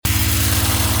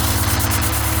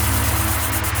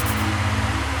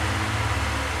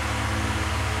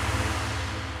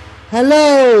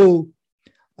Hello,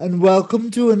 and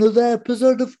welcome to another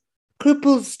episode of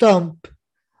Cripple Stomp.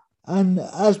 And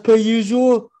as per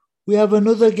usual, we have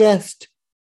another guest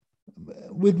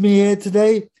with me here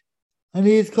today, and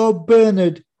he is called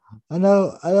Bernard. And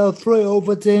I'll throw it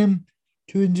over to him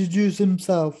to introduce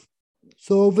himself.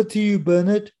 So over to you,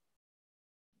 Bernard.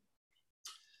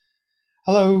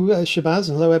 Hello, Shabazz,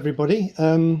 and hello, everybody.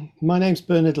 My name's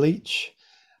Bernard Leach.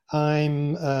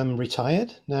 I'm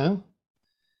retired now,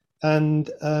 and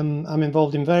I'm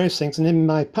involved in various things. And in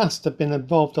my past, I've been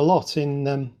involved a lot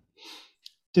in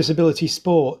disability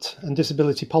sport and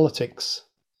disability politics.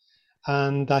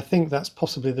 And I think that's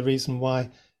possibly the reason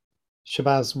why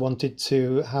Shabazz wanted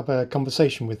to have a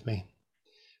conversation with me.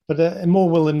 But more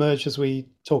will emerge as we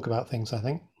talk about things, I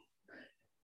think.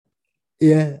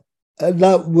 Yeah, and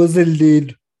that was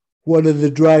indeed one of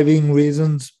the driving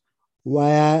reasons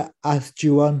why I asked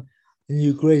you on, and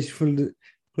you gracefully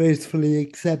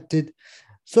accepted.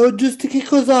 So just to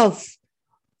kick us off,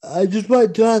 I just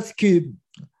wanted to ask you,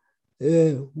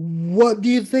 what do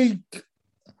you think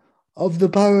of the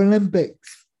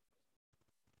Paralympics?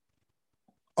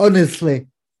 Honestly.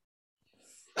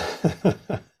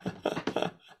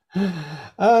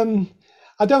 I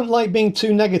don't like being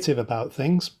too negative about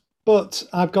things, but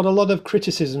I've got a lot of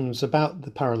criticisms about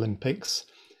the Paralympics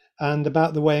and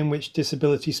about the way in which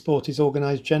disability sport is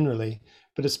organised generally,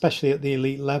 but especially at the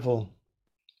elite level.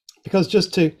 Because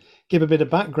just to give a bit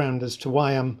of background as to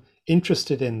why I'm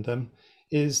interested in them,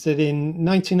 is that in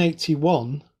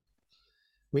 1981,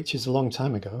 which is a long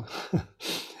time ago,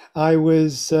 I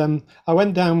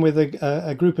went down with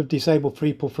a group of disabled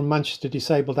people from Manchester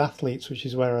Disabled Athletes, which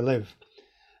is where I live.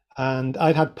 And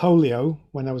I'd had polio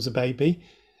when I was a baby,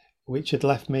 which had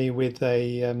left me with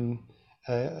a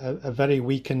very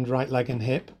weakened right leg and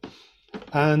hip.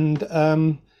 And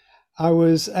I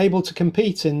was able to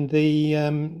compete in the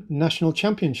national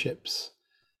championships.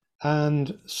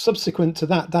 And subsequent to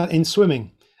that in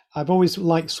swimming, I've always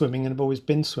liked swimming and I've always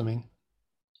been swimming.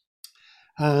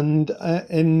 And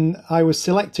I was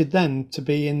selected then to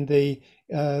be in the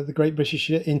Great British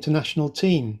International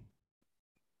team,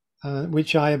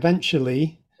 which I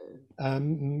eventually,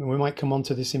 we might come on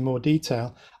to this in more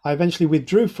detail, I eventually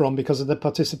withdrew from because of the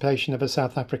participation of a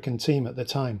South African team at the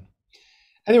time.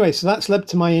 Anyway, so that's led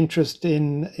to my interest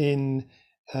in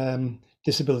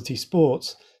disability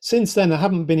sports. Since then, I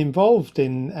haven't been involved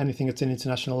in anything at an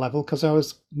international level because I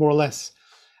was more or less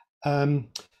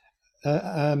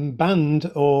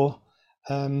banned or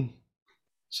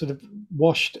sort of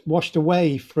washed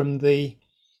away from the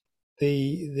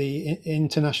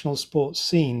international sports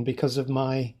scene because of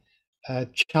my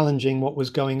challenging what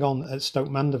was going on at Stoke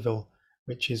Mandeville,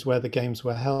 which is where the games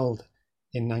were held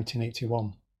in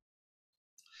 1981.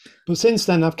 But since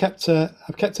then, I've kept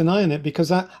an eye on it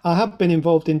because I have been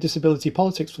involved in disability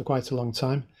politics for quite a long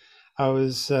time. I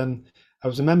was a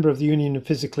member of the Union of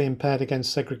Physically Impaired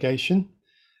Against Segregation.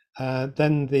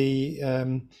 Then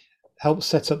helped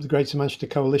set up the Greater Manchester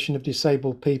Coalition of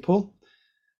Disabled People,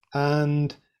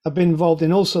 and I've been involved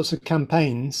in all sorts of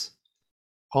campaigns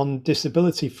on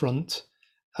disability front.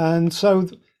 And so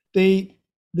the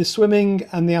swimming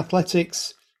and the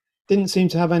athletics didn't seem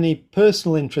to have any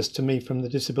personal interest to me from the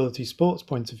disability sports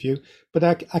point of view, but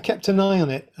I kept an eye on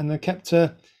it, and I kept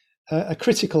a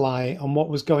critical eye on what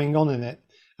was going on in it.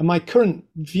 And my current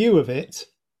view of it,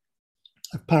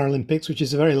 of Paralympics, which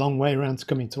is a very long way around to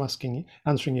coming to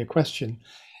answering your question,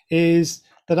 is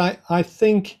that I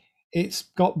think it's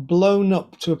got blown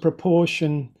up to a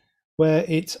proportion where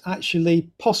it's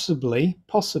actually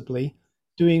possibly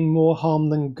doing more harm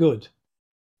than good.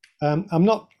 I'm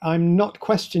not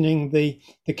questioning the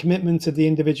commitment of the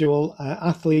individual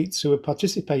athletes who are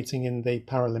participating in the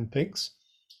Paralympics,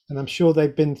 and I'm sure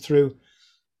they've been through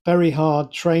very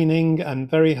hard training and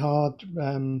very hard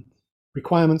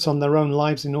requirements on their own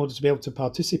lives in order to be able to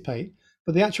participate.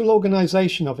 But the actual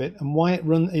organisation of it and why it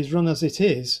is run as it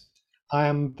is, I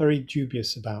am very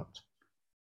dubious about.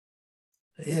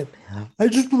 Yeah,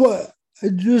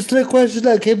 just a question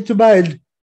that came to mind.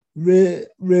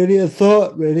 Really, a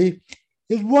thought. Really,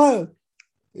 is what,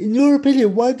 in your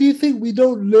opinion, why do you think we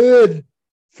don't learn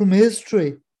from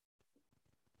history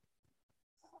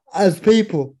as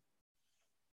people?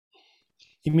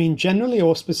 You mean generally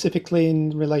or specifically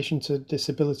in relation to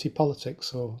disability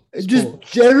politics or sport? Just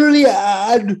generally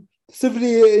and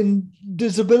specifically in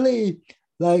disability,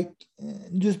 like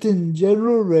just in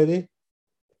general, really.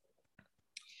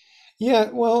 Yeah,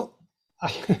 well,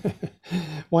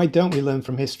 why don't we learn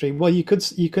from history? Well, you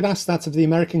could ask that of the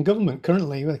American government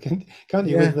currently, can't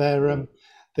you, with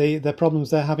their problems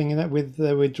they're having with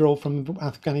the withdrawal from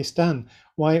Afghanistan?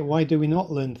 Why do we not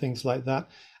learn things like that?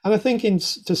 And I think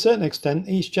to a certain extent,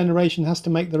 each generation has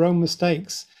to make their own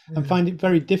mistakes and find it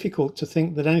very difficult to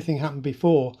think that anything happened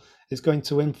before is going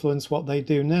to influence what they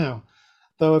do now.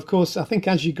 Though, of course, I think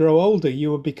as you grow older, you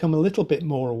will become a little bit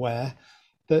more aware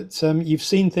that you've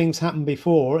seen things happen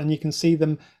before and you can see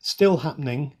them still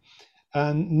happening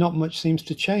and not much seems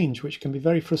to change, which can be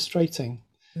very frustrating.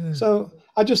 So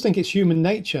I just think it's human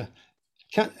nature.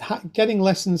 Getting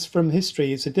lessons from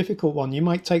history is a difficult one. You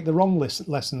might take the wrong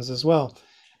lessons as well.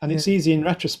 And it's easy in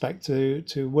retrospect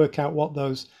to work out what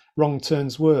those wrong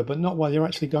turns were, but not while you're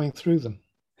actually going through them.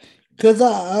 Because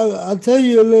I'll tell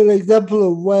you a little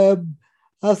example of why I'm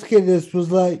asking this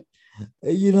was like,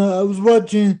 I was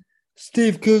watching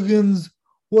Steve Coogan's,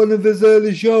 one of his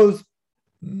early shows,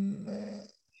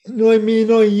 Knowing Me,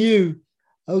 Knowing You.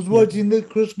 I was watching the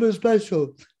Christmas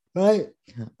special, right?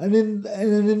 And in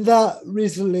that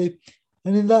recently,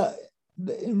 there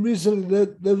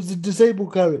was a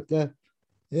disabled character,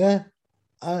 yeah?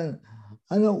 And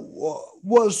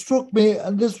what struck me,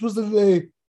 and this was in the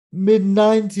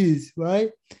mid-90s,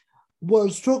 right?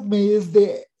 What struck me is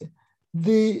the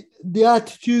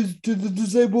attitudes to the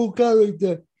disabled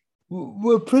character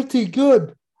were pretty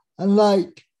good. And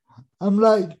I'm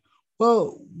like,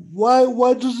 well,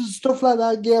 why doesn't stuff like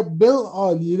that get built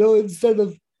on, instead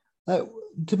of, like,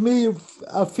 to me,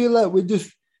 I feel like we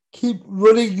just keep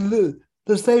running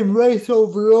the same race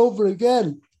over and over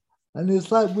again. And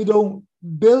it's like we don't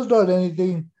build on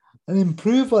anything and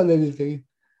improve on anything.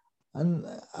 And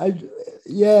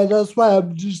that's why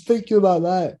I'm just thinking about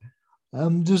that.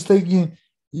 I'm just thinking,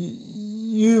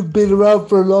 you've been around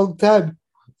for a long time.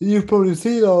 You've probably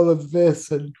seen all of this.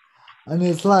 And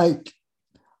it's like,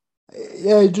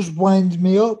 it just winds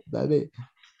me up that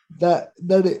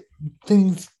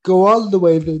things go on the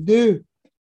way they do.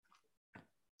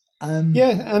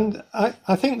 And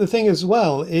I think the thing as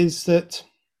well is that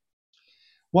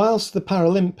whilst the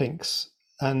Paralympics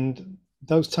and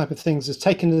those type of things is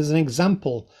taken as an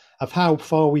example of how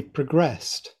far we've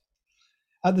progressed,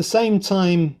 at the same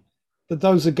time that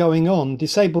those are going on,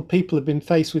 disabled people have been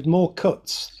faced with more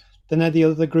cuts than any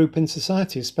other group in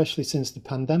society, especially since the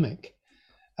pandemic.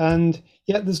 And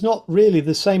yet there's not really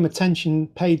the same attention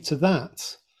paid to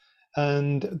that.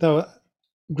 And though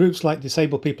groups like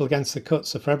Disabled People Against the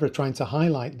Cuts are forever trying to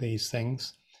highlight these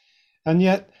things, and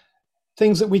yet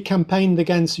things that we campaigned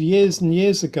against years and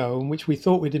years ago and which we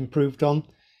thought we'd improved on,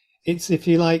 it's, if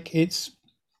you like,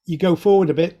 you go forward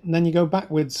a bit and then you go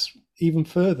backwards even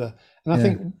further. And I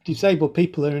think disabled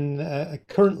people are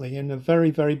currently in a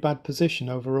very, very bad position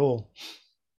overall.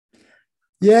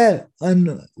 Yeah,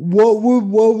 and what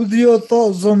were your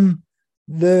thoughts on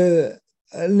the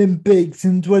Olympics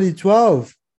in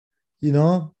 2012?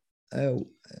 The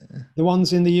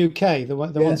ones in the UK, the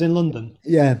ones in London.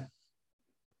 Yeah.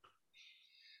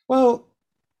 Well,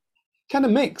 kind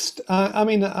of mixed. I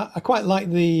mean, I quite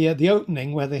like the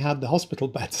opening where they had the hospital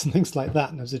beds and things like that,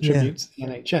 and it was a tribute to the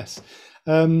NHS.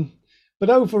 But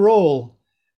overall,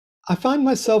 I find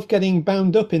myself getting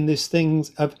bound up in this thing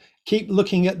of keep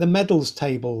looking at the medals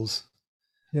tables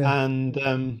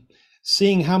and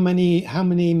seeing how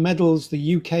many medals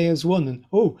the UK has won, and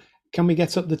can we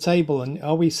get up the table, and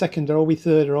are we second or are we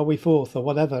third or are we fourth or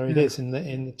whatever it is in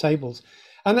the tables.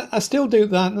 And I still do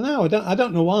that now. I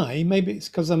don't know why. Maybe it's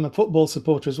because I'm a football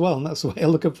supporter as well, and that's the way I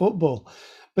look at football.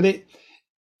 But it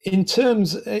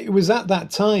was at that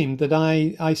time that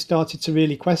I started to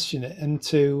really question it and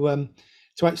to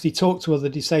actually talk to other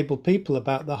disabled people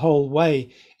about the whole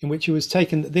way in which it was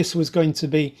taken that this was going to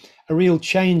be a real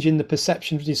change in the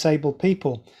perception of disabled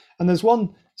people. And there's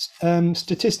one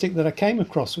statistic that I came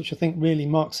across which I think really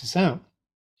marks this out.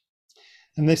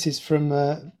 And this is from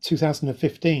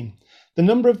 2015. The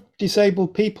number of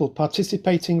disabled people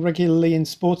participating regularly in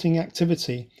sporting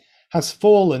activity has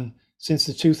fallen since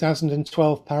the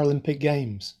 2012 Paralympic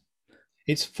Games.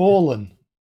 It's fallen.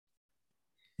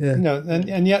 Yeah.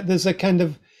 And yet there's a kind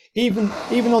of, even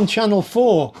on Channel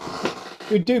 4,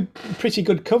 who do pretty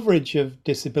good coverage of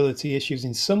disability issues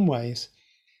in some ways,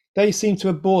 they seem to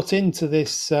have bought into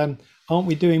this, aren't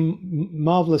we doing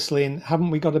marvellously, and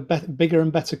haven't we got a bigger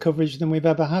and better coverage than we've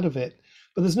ever had of it?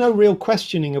 But there's no real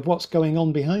questioning of what's going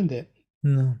on behind it.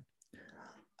 No.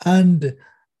 And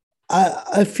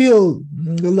I feel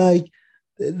like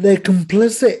they're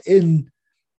complicit in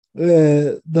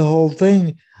the whole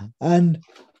thing. And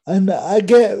I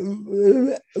get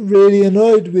really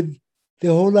annoyed with the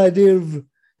whole idea of,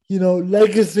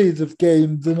 legacies of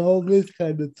games and all this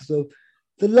kind of stuff.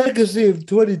 The legacy of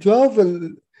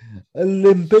 2012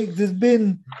 Olympics has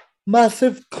been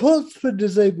massive cuts for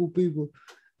disabled people.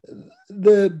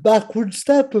 The backward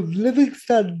step of living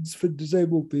standards for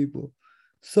disabled people.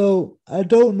 So I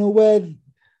don't know where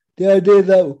the idea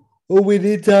that, oh, we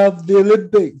need to have the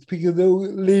Olympics because it will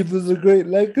leave us a great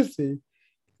legacy.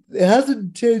 It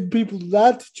hasn't changed people's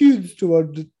attitudes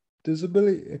toward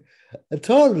disability at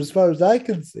all, as far as I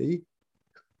can see.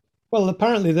 Well,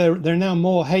 apparently there are now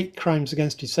more hate crimes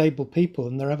against disabled people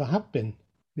than there ever have been.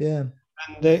 Yeah.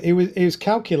 And it was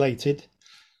calculated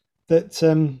that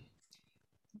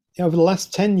over the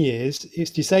last 10 years,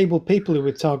 it's disabled people who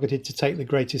were targeted to take the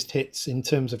greatest hits in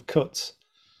terms of cuts,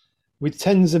 with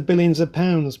tens of billions of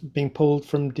pounds being pulled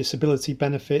from disability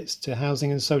benefits to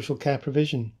housing and social care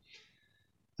provision.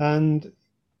 And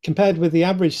compared with the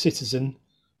average citizen,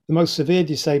 the most severe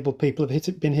disabled people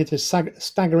have been hit a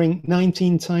staggering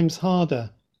 19 times harder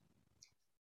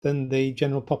than the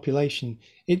general population.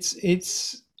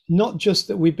 It's not just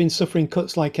that we've been suffering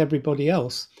cuts like everybody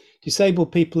else.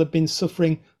 Disabled people have been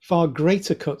suffering far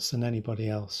greater cuts than anybody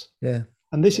else. Yeah.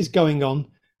 And this is going on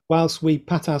whilst we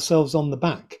pat ourselves on the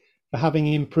back for having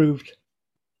improved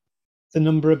the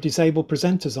number of disabled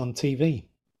presenters on TV.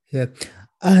 Yeah.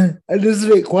 And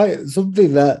isn't it quite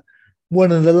something that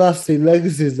one of the lasting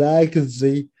legacies that I can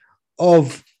see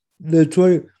of the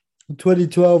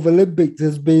 2012 Olympics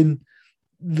has been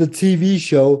the TV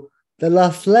show, The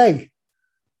Last Leg?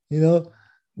 You know,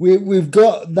 we've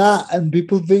got that, and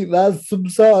people think that's some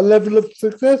sort of level of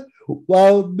success.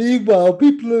 While meanwhile,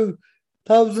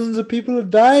 thousands of people are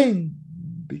dying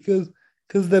because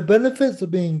their benefits are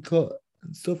being cut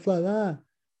and stuff like that.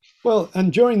 Well,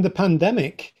 and during the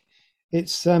pandemic,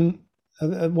 it's one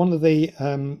of the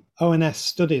ONS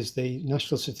studies, the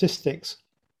national statistics,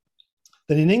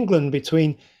 that in England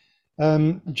between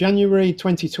January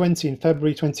 2020 and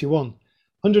February 21,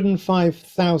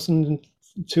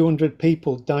 105,200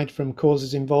 people died from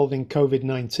causes involving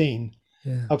COVID-19,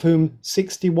 of whom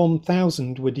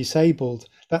 61,000 were disabled.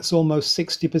 That's almost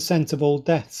 60% of all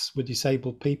deaths were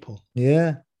disabled people.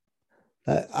 Yeah.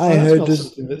 I heard not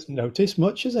something that's noticed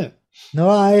much, is it? No,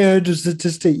 I heard a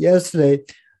statistic yesterday,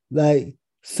 like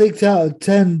 6 out of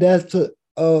 10 deaths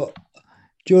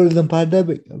during the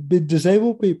pandemic have been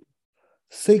disabled people.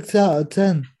 6 out of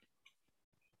 10.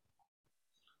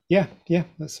 Yeah,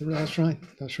 that's right.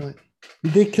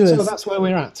 Ridiculous. So that's where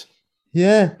we're at.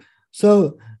 Yeah.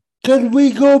 So can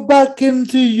we go back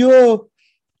into your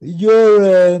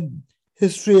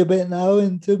history a bit now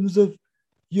in terms of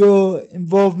your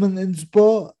involvement in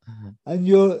sport and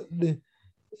the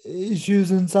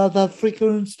issues in South Africa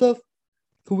and stuff?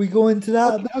 Can we go into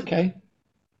that? Okay.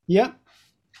 Yeah.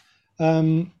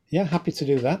 Happy to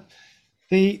do that.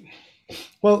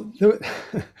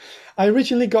 I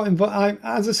originally got involved.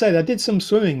 As I said, I did some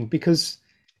swimming because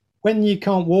when you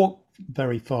can't walk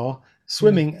very far,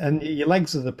 swimming and your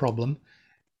legs are the problem.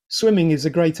 Swimming is a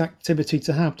great activity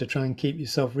to have to try and keep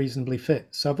yourself reasonably fit.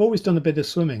 So I've always done a bit of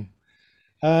swimming.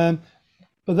 But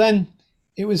then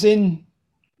it was in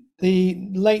the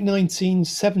late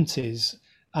 1970s,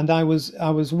 and I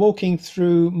was walking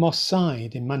through Moss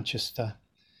Side in Manchester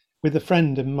with a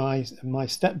friend and my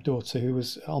stepdaughter who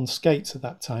was on skates at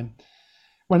that time,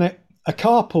 when a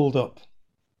car pulled up.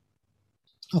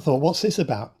 I thought, what's this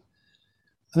about?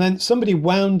 And then somebody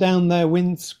wound down their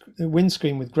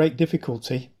windscreen with great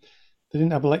difficulty. They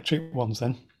didn't have electric ones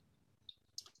then.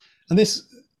 And this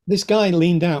guy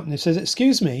leaned out and he says,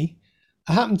 "Excuse me,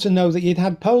 I happen to know that you'd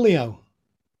had polio."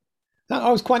 Now,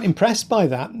 I was quite impressed by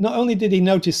that. Not only did he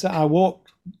notice that I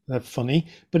walked funny,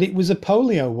 but it was a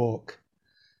polio walk.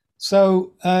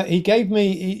 So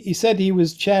he said he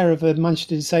was chair of a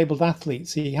Manchester Disabled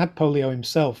Athletes. He had polio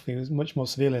himself. He was much more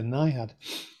severely than I had.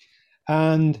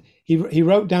 And he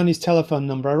wrote down his telephone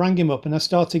number. I rang him up and I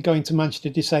started going to Manchester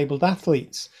Disabled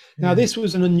Athletes. Now, this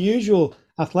was an unusual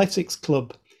athletics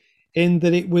club in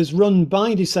that it was run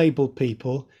by disabled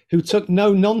people who took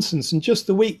no nonsense. And just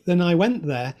the week that I went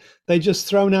there, they just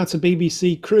thrown out a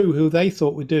BBC crew who they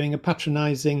thought were doing a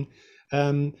patronising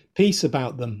piece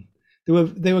about them.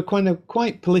 They were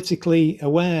quite politically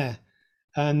aware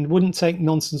and wouldn't take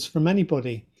nonsense from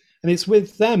anybody. And it's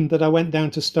with them that I went down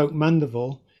to Stoke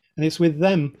Mandeville, and it's with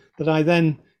them that I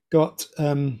then got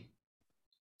to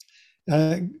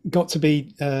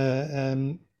be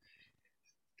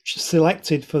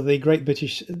selected for the Great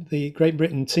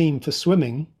Britain team for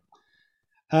swimming.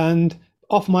 And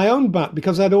off my own bat,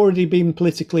 because I'd already been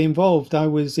politically involved, I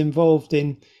was involved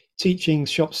in teaching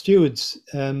shop stewards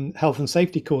health and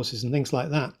safety courses and things like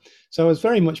that. So I was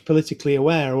very much politically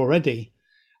aware already.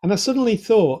 And I suddenly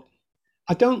thought,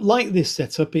 I don't like this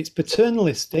setup. It's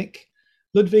paternalistic.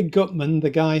 Ludwig Gutmann, the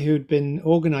guy who'd been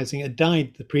organising it, had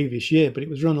died the previous year, but it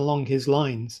was run along his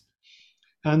lines.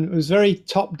 And it was very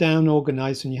top-down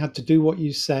organised, and you had to do what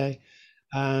you say.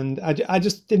 And I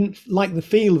just didn't like the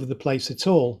feel of the place at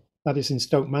all. That is in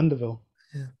Stoke Mandeville.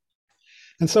 Yeah.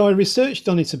 And so I researched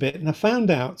on it a bit, and I found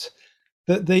out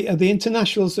that the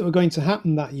internationals that were going to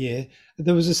happen that year,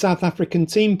 there was a South African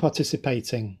team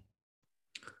participating.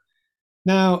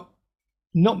 Now,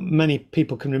 not many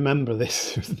people can remember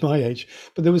this at my age,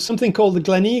 but there was something called the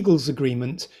Glen Eagles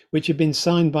Agreement, which had been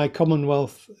signed by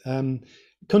Commonwealth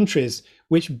countries,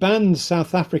 which banned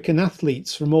South African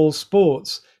athletes from all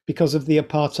sports because of the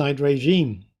apartheid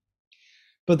regime.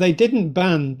 But they didn't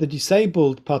ban the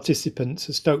disabled participants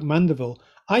at Stoke Mandeville,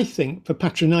 I think, for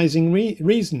patronising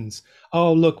reasons.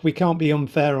 Oh, look, we can't be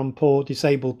unfair on poor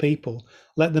disabled people.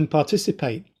 Let them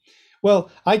participate. Well,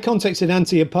 I contacted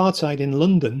anti-apartheid in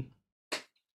London,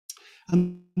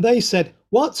 and they said,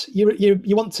 what? You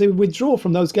want to withdraw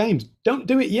from those games? Don't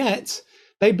do it yet.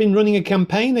 They've been running a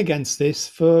campaign against this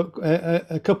for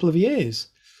a couple of years.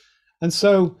 And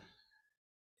so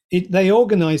they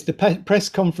organised a press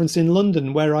conference in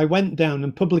London where I went down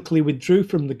and publicly withdrew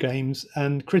from the games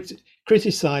and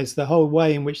criticised the whole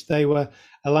way in which they were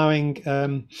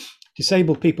allowing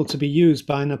disabled people to be used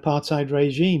by an apartheid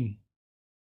regime.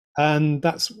 And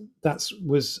that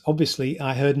was obviously,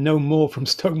 I heard no more from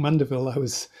Stoke Mandeville. I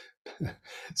was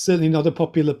certainly not a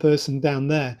popular person down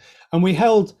there. And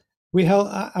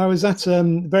I was at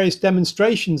various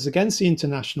demonstrations against the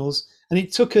internationals, and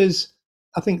it took us,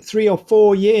 I think, 3 or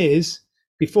 4 years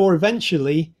before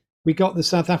eventually we got the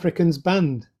South Africans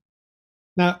banned.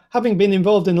 Now, having been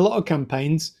involved in a lot of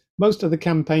campaigns, most of the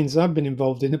campaigns I've been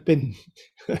involved in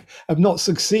have not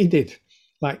succeeded,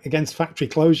 like against factory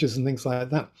closures and things like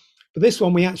that. But this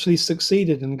one, we actually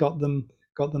succeeded and got them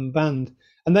banned.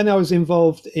 And then I was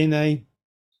involved in a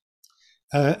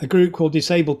group called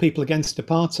Disabled People Against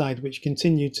Apartheid, which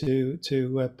continued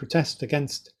to protest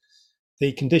against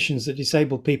the conditions that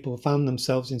disabled people found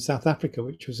themselves in South Africa,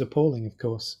 which was appalling, of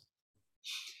course.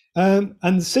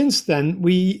 And since then,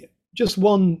 just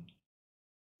one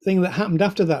thing that happened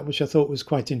after that, which I thought was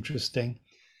quite interesting.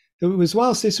 It was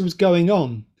whilst this was going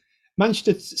on,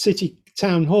 Manchester City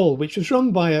Town Hall, which was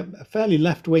run by a fairly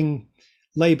left-wing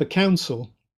Labour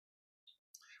council,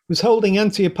 was holding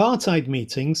anti-apartheid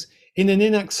meetings in an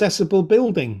inaccessible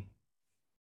building.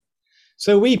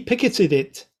 So we picketed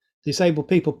it, disabled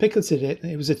people picketed it.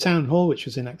 It was a town hall which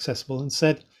was inaccessible, and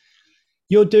said,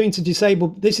 "You're doing to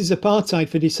disabled, this is apartheid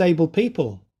for disabled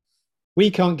people.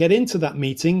 We can't get into that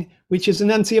meeting, which is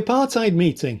an anti-apartheid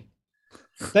meeting."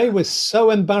 They were so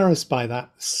embarrassed by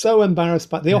that,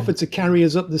 they offered to carry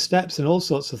us up the steps and all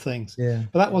sorts of things. Yeah.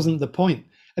 But that wasn't the point.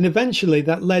 And eventually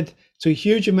that led to a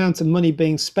huge amount of money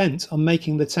being spent on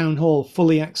making the town hall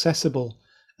fully accessible.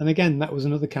 And again, that was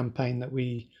another campaign that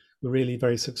we were really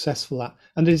very successful at.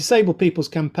 And the Disabled People's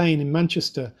Campaign in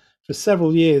Manchester for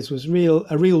several years was a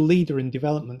real leader in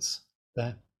developments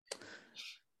there.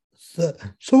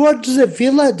 So what does it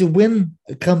feel like to win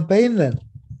a campaign then?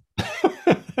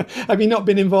 Have you not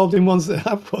been involved in ones that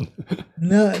have won?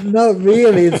 No, not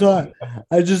really. So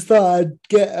I just thought I'd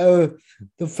get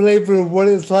the flavour of what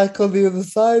it's like on the other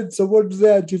side. So what does it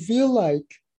actually feel like?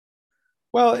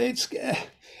 Well, it's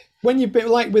when you've been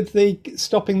like with the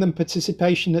stopping them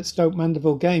participation at Stoke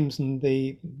Mandeville Games and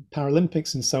the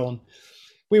Paralympics and so on.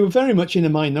 We were very much in a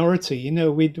minority. You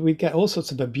know, we'd get all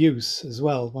sorts of abuse as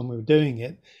well when we were doing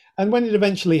it. And when it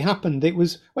eventually happened, it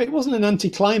wasn't an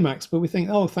anticlimax, but we think,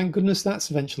 oh, thank goodness that's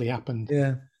eventually happened.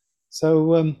 Yeah.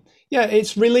 So, yeah,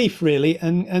 it's relief really,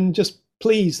 and just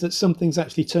pleased that something's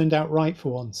actually turned out right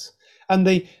for once. And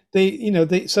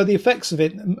so the effects of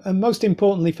it, and most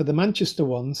importantly for the Manchester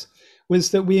ones,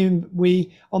 was that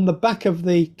we on the back of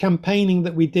the campaigning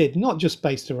that we did, not just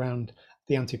based around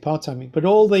the anti-apartheid meeting, but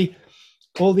all the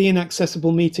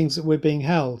inaccessible meetings that were being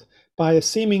held by a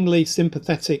seemingly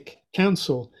sympathetic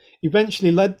council,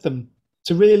 eventually led them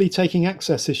to really taking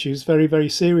access issues very, very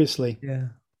seriously. Yeah.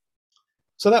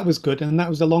 So that was good, and that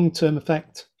was a long-term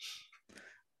effect.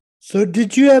 So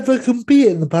did you ever compete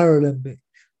in the Paralympics?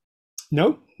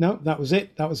 No, that was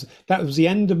it. That was the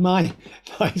end of my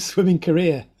swimming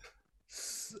career.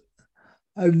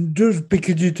 And just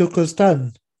because you took a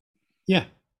stand? Yeah.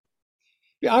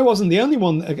 I wasn't the only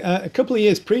one. A couple of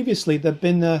years previously, there'd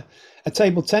been a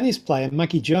table tennis player,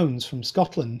 Maggie Jones from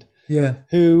Scotland,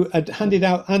 who had handed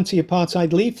out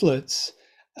anti-apartheid leaflets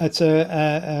at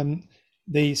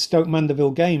the Stoke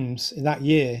Mandeville Games that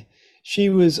year. She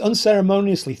was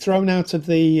unceremoniously thrown out of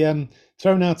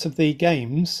the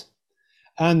games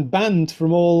and banned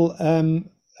from all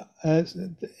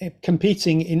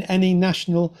competing in any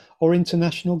national or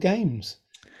international games.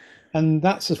 And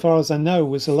that's, as far as I know,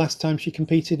 was the last time she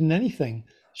competed in anything.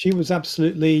 She was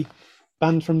absolutely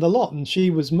banned from the lot, and she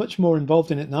was much more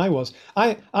involved in it than I was.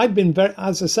 I'd been very,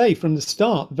 as I say, from the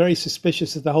start, very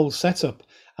suspicious of the whole setup,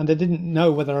 and I didn't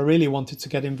know whether I really wanted to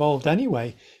get involved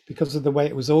anyway because of the way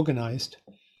it was organised.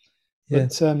 Yeah.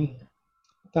 But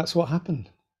that's what happened.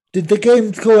 Did the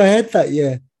games go ahead that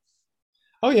year?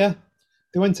 Oh yeah,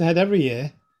 they went ahead every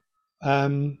year.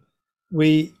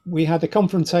 We had a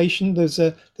confrontation. There's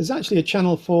actually a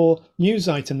Channel 4 news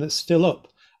item that's still up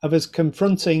of us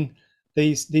confronting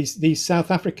these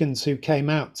South Africans who came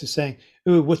out to saying,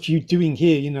 "Oh, what are you doing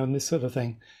here?" You know, and this sort of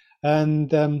thing.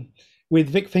 And with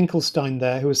Vic Finkelstein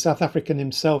there, who was South African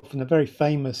himself and a very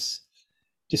famous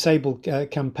disabled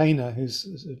campaigner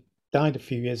who's died a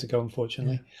few years ago,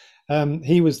 unfortunately. Yeah.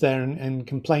 He was there and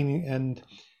complaining and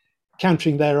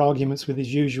countering their arguments with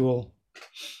his usual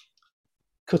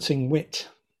cutting wit.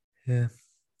 Yeah.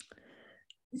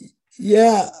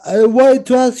 Yeah, I wanted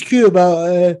to ask you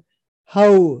about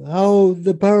how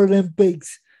the Paralympics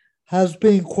has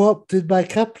been co-opted by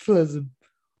capitalism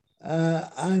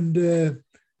and the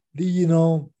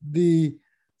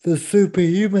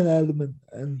superhuman element.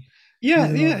 And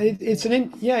it's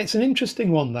an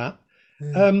interesting one, that.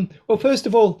 Yeah. Well, first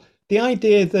of all, the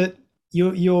idea that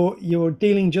you're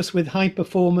dealing just with high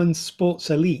performance sports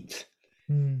elite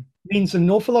means an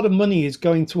awful lot of money is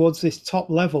going towards this top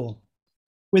level,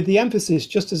 with the emphasis,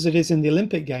 just as it is in the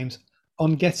Olympic Games,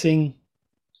 on getting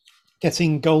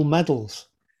gold medals.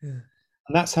 Yeah.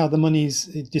 And that's how the money's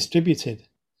distributed.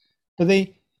 But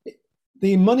the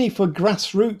money for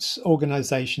grassroots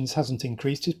organizations hasn't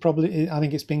increased. I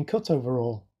think it's been cut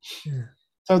overall. Yeah.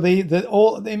 So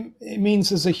it means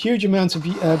there's a huge amount of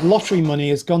lottery money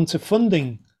has gone to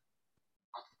funding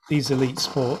these elite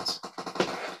sports.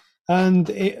 But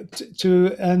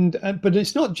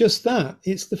it's not just that.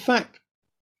 It's the fact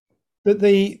that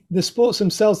the sports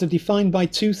themselves are defined by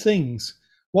two things.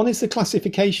 One is the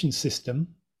classification system,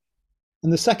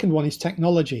 and the second one is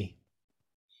technology.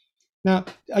 Now,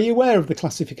 are you aware of the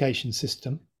classification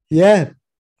system? Yeah.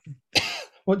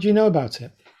 What do you know about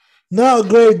it? Not a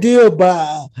great deal,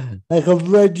 but I've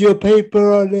read your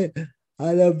paper on it,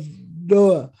 and I've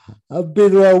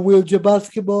been around wheelchair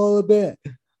basketball a bit,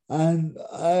 and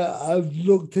I've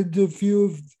looked into a few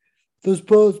of the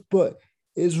sports, but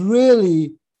it's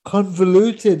really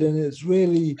convoluted and it's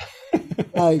really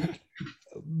like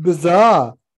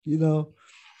bizarre, you know.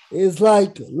 It's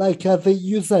like I think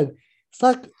you said, it's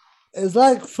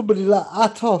like somebody like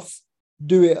Atos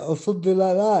do it or something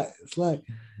like that. It's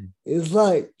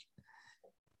like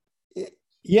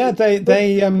yeah,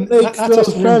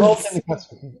 Atos are involved in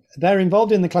the they're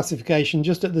involved in the classification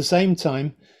just at the same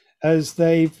time as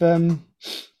they've been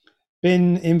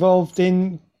involved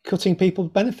in cutting people's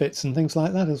benefits and things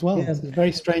like that as well. Yeah. It's a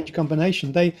very strange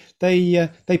combination. They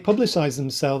publicize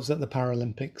themselves at the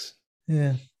Paralympics.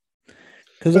 Yeah.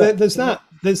 But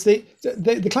there's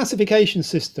the classification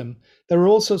system. There are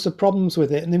all sorts of problems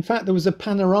with it, and in fact, there was a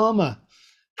Panorama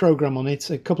program on it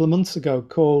a couple of months ago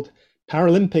called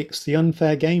Paralympics: The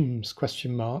Unfair Games ?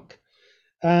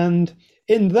 And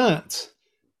in that,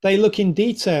 they look in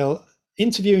detail,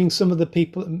 interviewing some of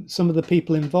the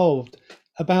people involved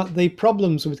about the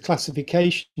problems with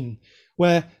classification,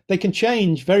 where they can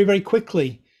change very, very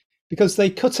quickly because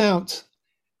they cut out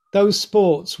those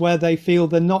sports where they feel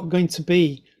they're not going to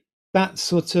be that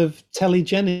sort of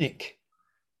telegenic.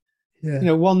 Yeah. You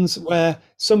know, ones where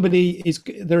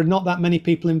there are not that many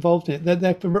people involved in it.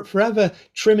 They're forever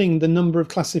trimming the number of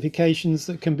classifications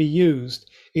that can be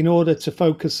used in order to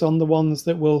focus on the ones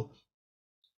that will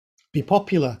be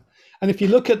popular. And if you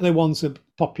look at the ones that are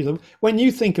popular, when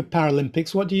you think of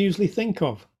Paralympics, what do you usually think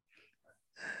of?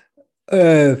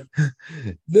 The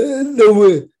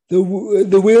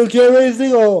wheelchair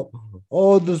racing or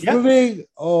the swimming, yeah.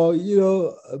 Or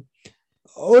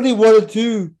only one or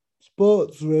two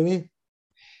sports really.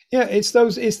 Yeah, it's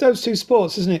those two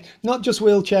sports, isn't it? Not just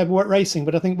wheelchair racing,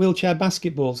 but I think wheelchair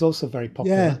basketball is also very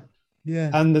popular. Yeah.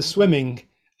 And the swimming,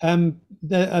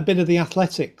 a bit of the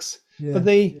athletics. Yeah. But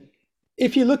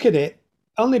if you look at it,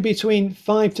 only between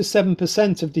 5 to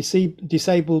 7% of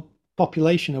disabled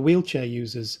population are wheelchair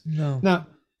users. No. Now,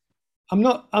 I'm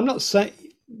not saying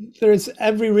there is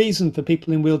every reason for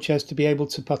people in wheelchairs to be able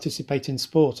to participate in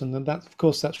sport, and that, of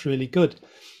course, that's really good.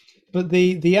 But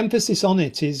the emphasis on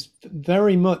it is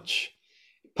very much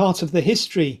part of the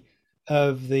history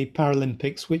of the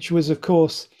Paralympics, which was, of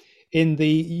course, in the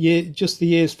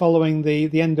years following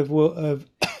the end of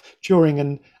during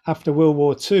and after World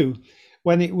War II,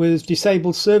 when it was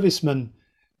disabled servicemen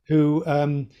who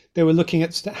they were looking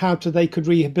at how they could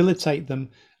rehabilitate them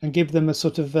and give them a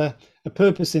sort of a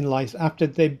purpose in life after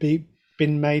they'd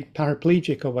been made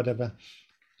paraplegic or whatever.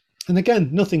 And again,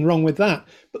 nothing wrong with that.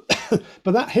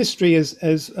 But that history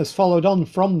has followed on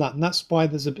from that. And that's why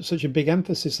there's such a big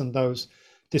emphasis on those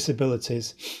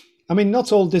disabilities. I mean,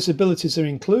 not all disabilities are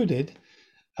included.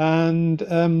 And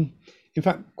in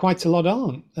fact, quite a lot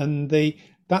aren't. And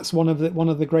that's one of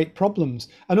the great problems.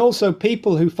 And also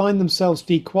people who find themselves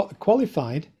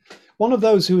dequalified. One of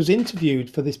those who was interviewed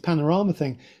for this panorama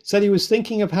thing said he was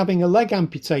thinking of having a leg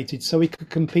amputated so he could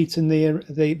compete in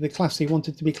the class he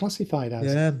wanted to be classified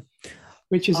as. Yeah.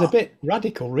 Which is a bit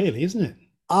radical, really, isn't it?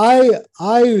 I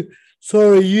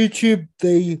saw a YouTube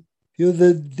thing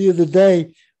the other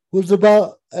day was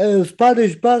about a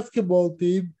Spanish basketball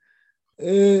team.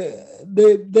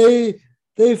 They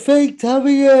faked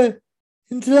having a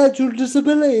intellectual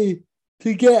disability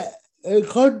to get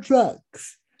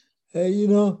contracts. They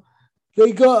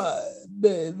got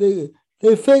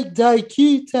they faked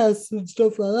IQ tests and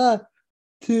stuff like that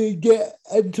to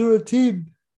enter a team,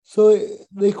 so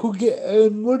they could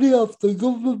earn money off the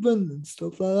government and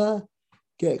stuff like that,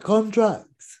 get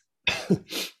contracts.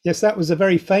 Yes, that was a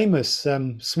very famous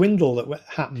swindle that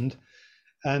happened,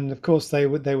 and of course they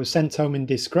were sent home in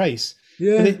disgrace.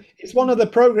 Yeah, but it's one of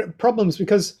the problems,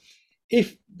 because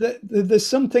if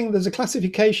there's a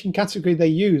classification category they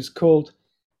use called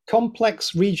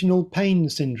complex regional pain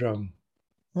syndrome.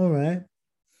 All right.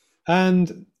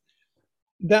 And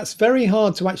that's very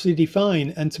hard to actually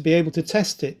define and to be able to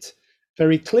test it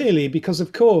very clearly, because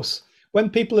of course, when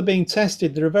people are being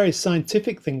tested, there are very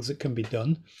scientific things that can be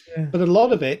done, but a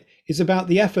lot of it is about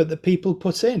the effort that people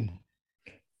put in.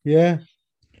 Yeah.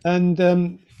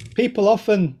 And people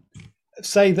often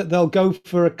say that they'll go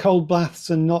for a cold baths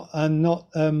and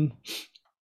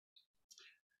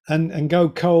go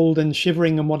cold and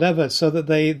shivering and whatever, so that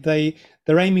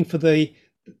they're aiming for the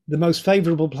most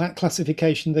favorable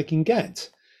classification they can get.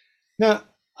 Now,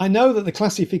 I know that the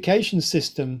classification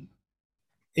system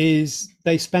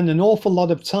they spend an awful lot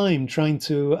of time trying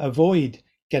to avoid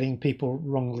getting people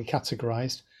wrongly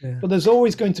categorized, but there's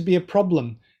always going to be a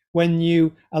problem when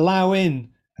you allow in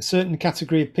a certain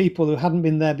category of people who hadn't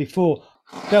been there before.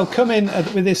 They'll come in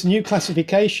with this new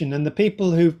classification, and the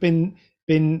people who've been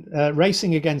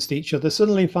racing against each other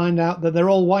suddenly find out that they're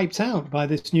all wiped out by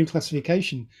this new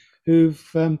classification, who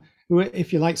are,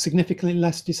 if you like, significantly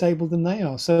less disabled than they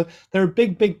are. So there are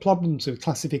big problems with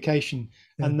classification,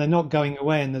 and they're not going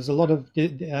away. And there's a lot of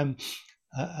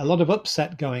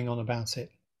upset going on about it.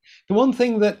 The one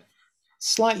thing that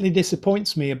slightly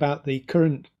disappoints me about the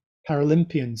current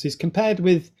Paralympians is, compared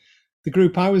with the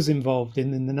group I was involved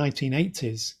in the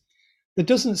 1980s, there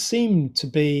doesn't seem to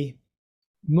be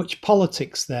much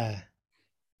politics there.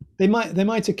 They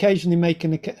might occasionally make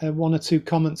one or two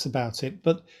comments about it,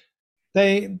 but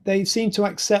they seem to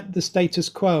accept the status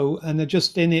quo and are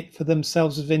just in it for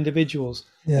themselves as individuals.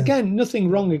 Yeah. Again, nothing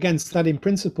wrong against that in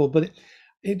principle, but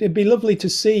it'd be lovely to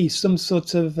see some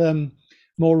sort of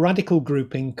more radical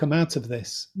grouping come out of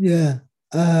this. Yeah,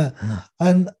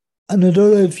 and I don't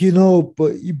know if you know,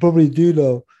 but you probably do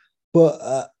know,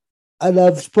 but and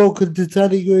I've spoken to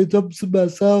Tanny Gray-Thompson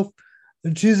myself,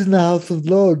 and she's in the House of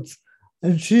Lords,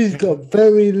 and she's got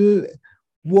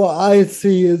what I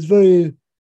see as very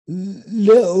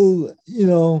little,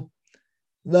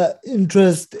 that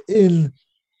interest in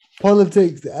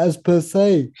politics as per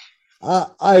se.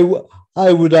 I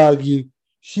would argue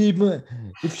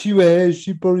if she were here,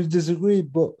 she'd probably disagree,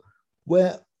 but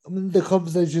the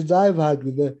conversations I've had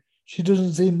with her, she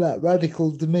doesn't seem that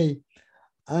radical to me.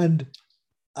 And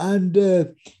in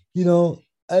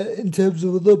terms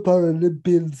of other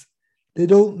Paralympians, they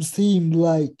don't seem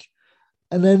like,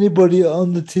 and anybody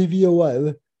on the TV or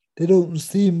whatever, they don't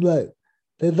seem like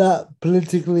they're that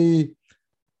politically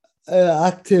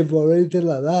active or anything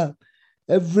like that.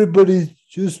 Everybody's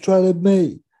just trying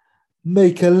to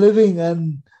make a living,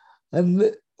 and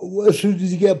as soon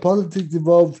as you get politics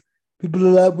involved, people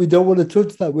are like, we don't want to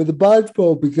touch that with a barge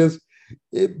pole because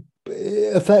it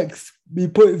affects me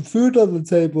putting food on the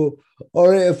table,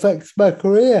 or it affects my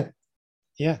career.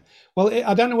 Yeah. Well,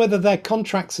 I don't know whether their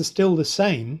contracts are still the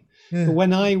same. Yeah. But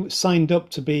when I signed up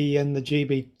to be in the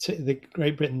the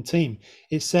Great Britain team,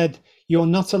 it said you're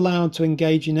not allowed to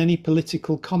engage in any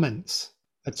political comments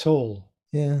at all.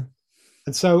 Yeah.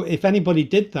 And so if anybody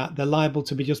did that, they're liable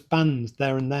to be just banned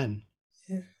there and then.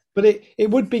 Yeah. But it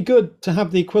would be good to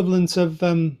have the equivalent of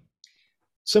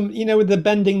some, with the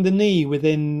bending the knee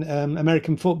within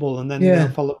American football, and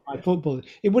then followed by football.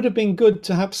 It would have been good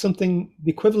to have something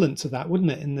equivalent to that,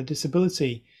 wouldn't it, in the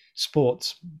disability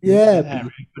sports area?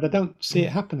 But I don't see it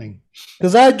happening.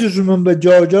 Because I just remember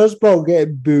George Osborne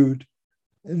getting booed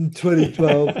in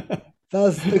 2012.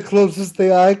 That's the closest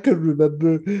thing I can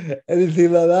remember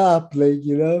anything like that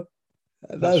happening,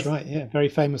 That's right. Yeah, very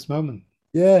famous moment.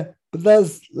 yeah, but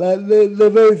that's like they're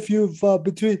very few and far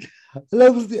between. And I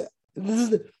was this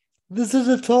is this is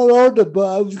a tall order,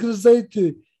 but I was going to say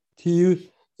to you,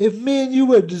 if me and you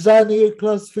were designing a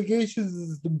classification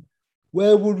system,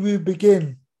 where would we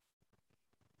begin?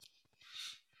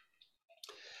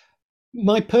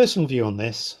 My personal view on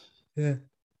this Yeah,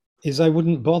 is I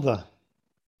wouldn't bother.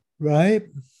 right.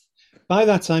 By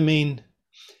that I mean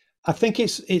I think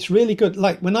it's really good.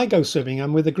 Like when I go swimming,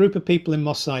 I'm with a group of people in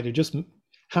Moss Side who just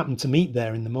happen to meet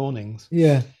there in the mornings.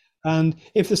 Yeah, And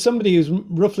if there's somebody who's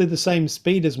roughly the same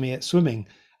speed as me at swimming,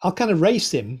 I'll kind of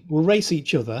race him. We'll race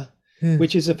each other, yeah,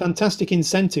 which is a fantastic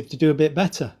incentive to do a bit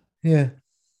better. yeah,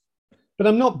 But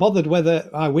I'm not bothered whether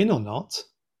I win or not.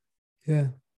 yeah,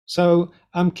 So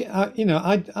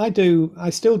I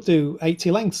still do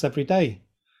 80 lengths every day,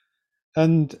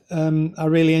 and I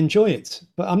really enjoy it.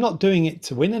 But I'm not doing it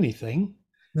to win anything.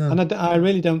 no, And I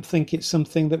really don't think it's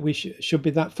something that we should be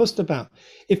that fussed about.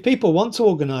 If people want to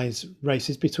organise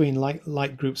races between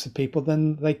like groups of people,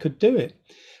 then they could do it.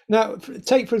 Now,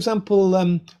 take for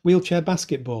example wheelchair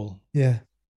basketball. yeah.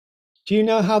 Do you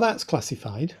know how that's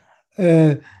classified?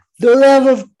 Uh, they'll have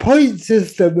a point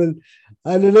system,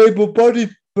 and an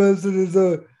able-bodied person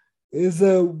is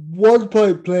a 1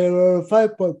 point player or a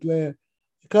 5 point player.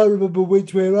 I can't remember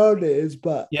which way around it is,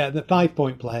 but Yeah, the 5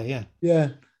 point player. Yeah, yeah.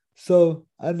 So,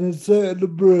 and a certain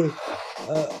number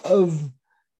of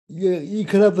you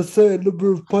can have a certain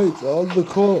number of points on the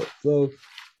court. So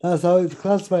that's how it's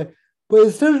classified. But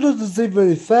it still doesn't seem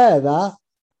very fair. That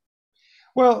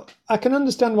well, I can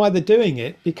understand why they're doing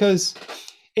it because,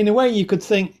 in a way, you could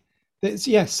think that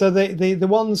yes. So the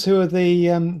ones who are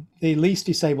the least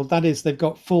disabled, that is, they've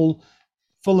got full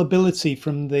ability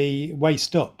from the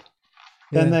waist up.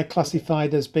 Then yeah, they're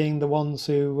classified as being the ones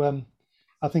who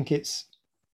I think it's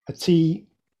a T5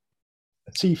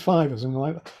 or something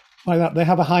like that. They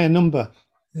have a higher number.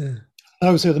 yeah,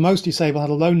 Those who are the most disabled had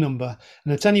a low number,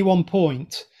 and at any one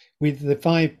point with the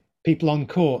 5 people on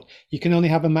court, you can only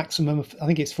have a maximum of I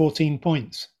think it's 14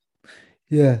 points.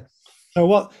 yeah. So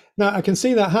what? Now I can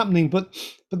see that happening, but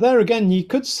there again, you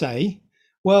could say,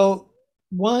 well,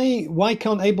 why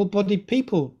can't able-bodied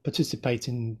people participate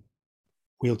in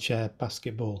wheelchair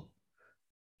basketball?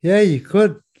 Yeah, you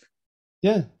could.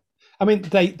 Yeah, I mean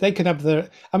they could have their.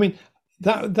 I mean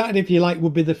that if you like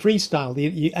would be the freestyle.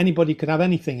 Anybody could have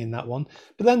anything in that one,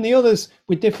 but then the others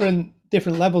with different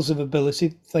levels of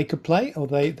ability they could play or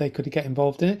they could get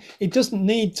involved in it. It doesn't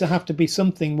need to have to be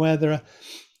something where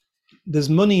there's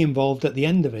money involved at the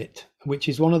end of it, which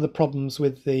is one of the problems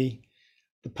with the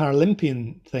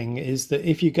Paralympian thing is that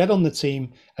if you get on the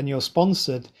team and you're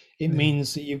sponsored, it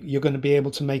means that you're going to be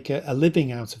able to make a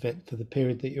living out of it for the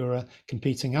period that you're a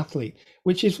competing athlete,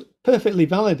 which is perfectly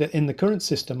valid in the current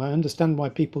system. I understand why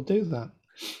people do that.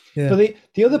 Yeah, But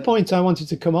the other point I wanted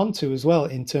to come on to as well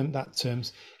in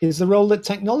terms is the role that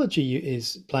technology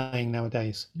is playing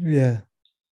nowadays. yeah,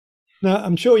 Now,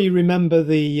 I'm sure you remember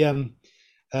the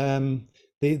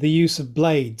use of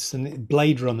blades and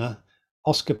Blade Runner.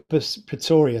 Oscar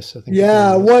Pistorius, I think.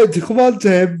 yeah. I wanted to come on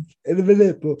to him in a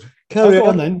minute, but carry go on.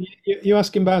 on then. You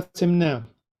asking about him now?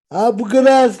 I'm going to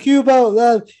ask you about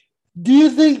that. Do you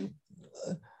think,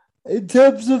 in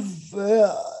terms of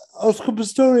Oscar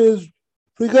Pistorius,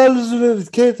 regardless of his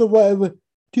case or whatever,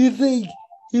 do you think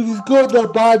he was good or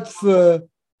bad for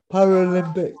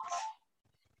Paralympics?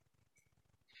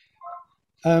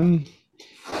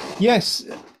 Yes,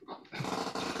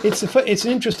 it's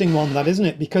an interesting one, that isn't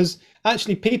it? Because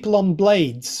actually, people on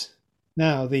blades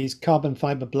now, these carbon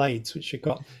fiber blades, which have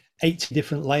got 80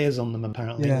 different layers on them,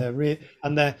 apparently,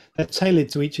 they're tailored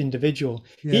to each individual.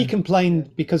 Yeah. He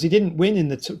complained because he didn't win in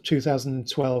the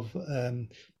 2012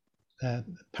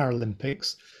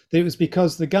 Paralympics. That it was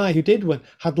because the guy who did win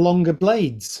had longer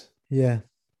blades. Yeah.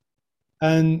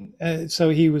 And so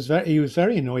he was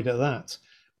very annoyed at that.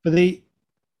 But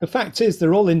the fact is,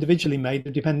 they're all individually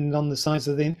made, depending on the size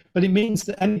of but it means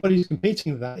that anybody who's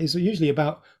competing with that is usually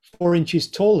about 4 inches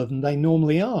taller than they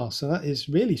normally are. So that is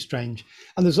really strange.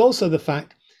 And there's also the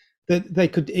fact that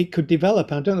it could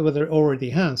develop, and I don't know whether it already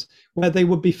has, where they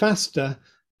would be faster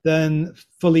than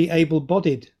fully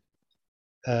able-bodied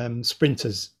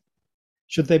sprinters.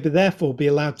 Should they therefore be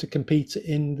allowed to compete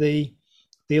in the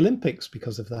Olympics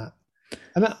because of that?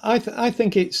 And I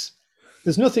think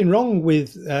there's nothing wrong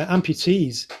with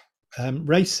amputees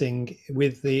racing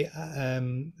with the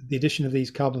addition of these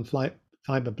carbon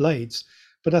fiber blades,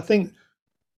 but I think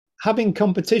having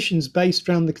competitions based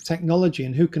around the technology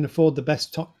and who can afford the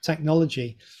best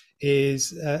technology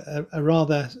is a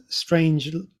rather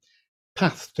strange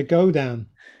path to go down.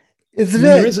 Isn't it?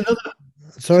 There is another.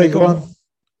 Sorry, go on.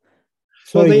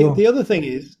 Well, Sorry, go the on. other thing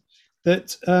is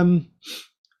that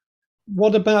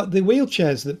what about the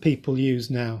wheelchairs that people use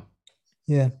now?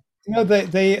 Yeah. You know,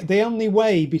 they only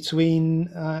weigh between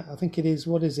I think it is,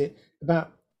 what is it,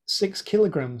 about 6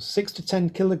 kilograms, 6 to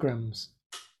 10 kilograms,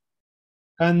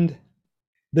 and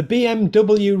the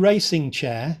BMW racing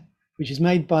chair, which is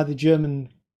made by the German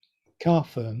car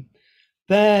firm,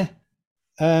 they're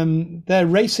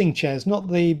racing chairs,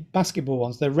 not the basketball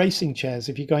ones. They're racing chairs.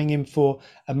 If you're going in for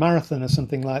a marathon or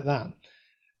something like that,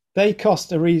 they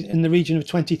cost in the region of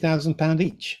 £20,000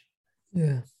 each.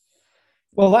 Yeah.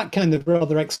 Well, that kind of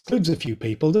rather excludes a few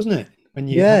people, doesn't it? When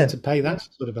you have Yeah. to pay that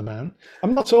sort of amount.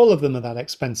 And not all of them are that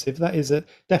expensive. That is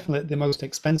definitely the most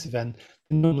expensive end.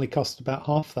 They normally cost about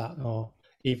half that or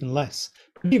even less.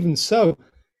 But even so,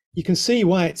 you can see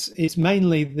why it's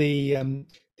mainly the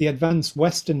advanced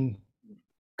Western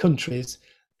countries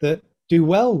that do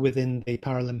well within the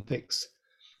Paralympics.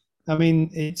 I mean,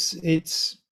 it's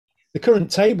the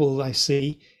current table I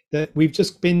see that we've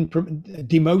just been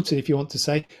demoted, if you want to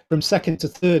say, from second to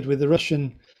third, with the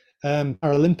Russian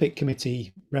Paralympic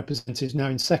Committee representatives now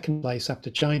in second place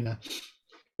after China.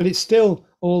 But it's still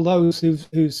all those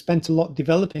who've spent a lot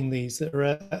developing these that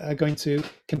are going to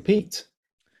compete.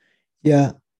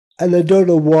 Yeah. And I don't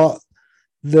know what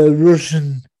the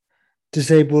Russian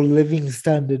disabled living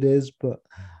standard is, but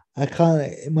I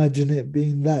can't imagine it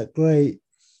being that great.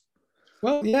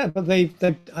 Well, yeah, but they've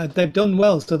done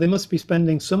well, so they must be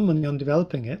spending some money on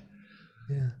developing it,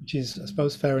 Yeah. which is, I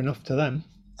suppose, fair enough to them.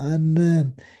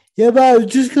 And yeah, but I was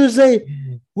just gonna say,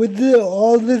 with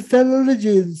all this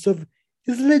technology and stuff,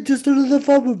 isn't it just another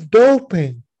form of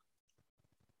doping?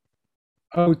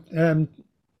 Oh,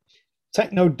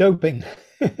 techno doping.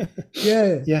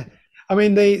 Yeah. Yeah, I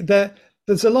mean,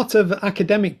 there's a lot of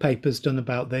academic papers done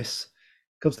about this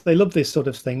because they love this sort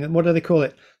of thing. And what do they call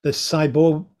it? The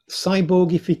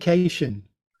cyborgification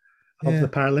of Yeah. the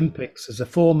Paralympics as a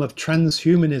form of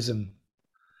transhumanism.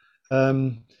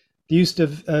 The use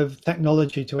of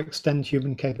technology to extend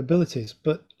human capabilities.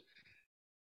 But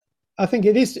I think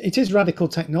it is radical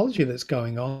technology that's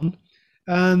going on,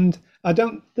 and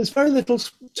there's very little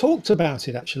talked about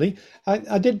it actually.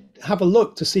 I did have a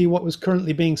look to see what was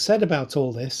currently being said about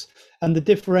all this and the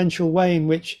differential way in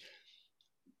which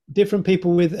different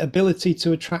people with ability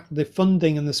to attract the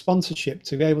funding and the sponsorship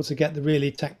to be able to get the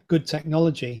really good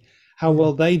technology, how Yeah.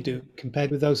 well they do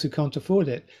compared with those who can't afford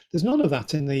it. There's none of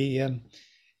that in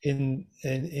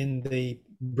the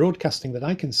broadcasting that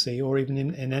I can see, or even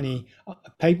in any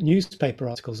newspaper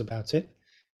articles about it.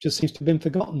 Just seems to have been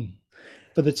forgotten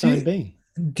for the time being.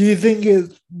 Do you think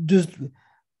it's just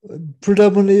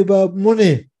predominantly about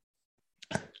money,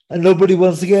 and nobody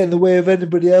wants to get in the way of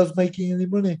anybody else making any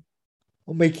money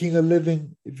or making a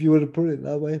living, if you were to put it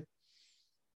that way?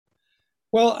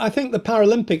 Well, I think the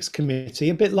Paralympics Committee,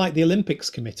 a bit like the Olympics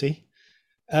Committee,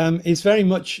 is very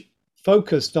much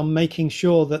focused on making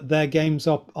sure that their games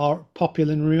are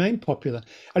popular and remain popular.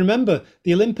 I remember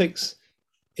the Olympics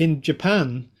in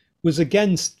Japan was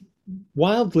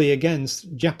wildly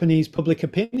against Japanese public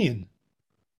opinion.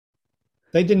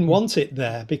 They didn't want it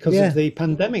there because of the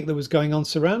pandemic that was going on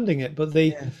surrounding it, but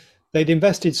they'd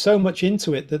invested so much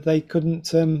into it that they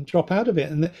couldn't drop out of it.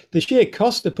 And the sheer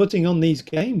cost of putting on these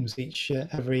games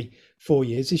every 4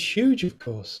 years is huge, of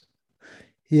course.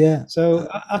 Yeah. So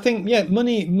I think,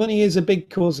 money is a big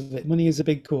cause of it. Money is a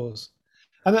big cause.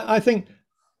 And I think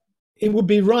it would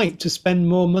be right to spend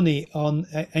more money on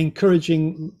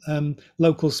encouraging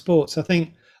local sports. I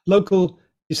think local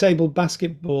disabled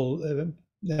basketball,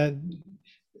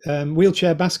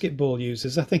 wheelchair basketball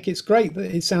users, I think it's great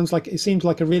that it seems like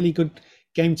a really good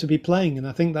game to be playing. And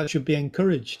I think that should be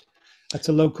encouraged at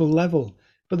a local level.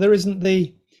 But there isn't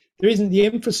the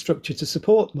infrastructure to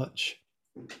support much.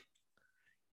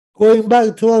 Going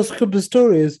back to Oscar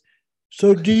Pistorius,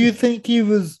 so do you think he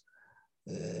was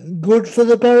good for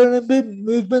the Paralympic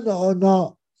movement or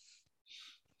not?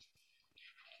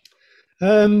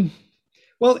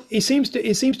 Well, it seems to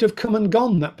have come and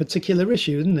gone, that particular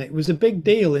issue, isn't it? It was a big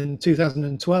deal in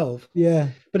 2012. Yeah.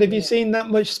 But have you seen that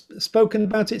much spoken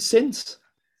about it since?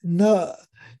 No.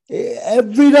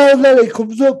 Every now and then it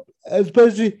comes up,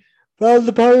 especially around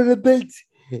the Paralympics.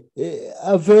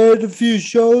 I've heard a few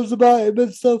shows about him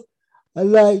and stuff,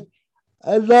 and now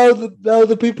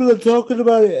the people are talking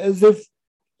about it as if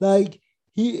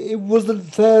it wasn't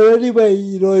fair anyway.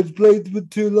 You know, his blades were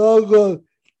too long, or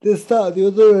this, that, and the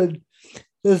other, and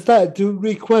they started to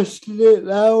re-question it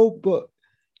now. But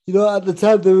you know, at the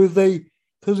time there was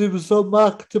because he was so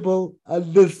marketable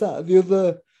and this, that, and the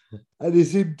other, and he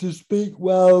seemed to speak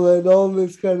well and all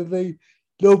this kind of thing.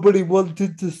 Nobody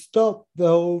wanted to stop the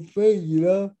whole thing, you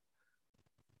know.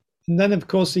 And then, of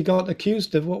course, he got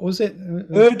accused of, what was it?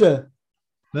 Murder.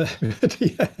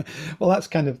 Yeah. Well, that's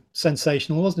kind of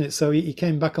sensational, wasn't it? So he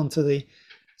came back onto the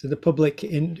public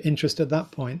interest at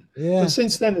that point. Yeah. But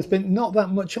since then, there's been not that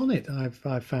much on it.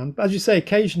 I've found, as you say,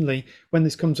 occasionally when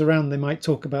this comes around, they might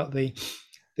talk about the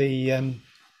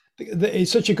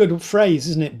it's such a good phrase,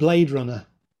 isn't it? Blade Runner.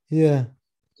 Yeah.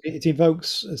 It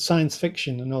evokes science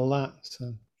fiction and all that.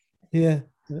 So Yeah.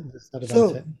 that's that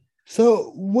about it.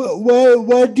 So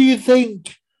where do you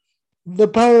think the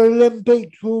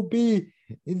Paralympics will be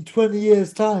in 20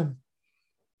 years' time?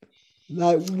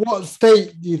 Like, what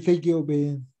state do you think it'll be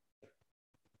in?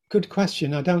 Good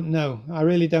question. I don't know. I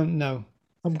really don't know.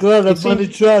 I'm glad I've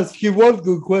managed to ask you one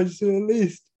good question at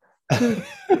least.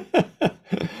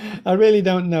 I really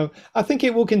don't know. I think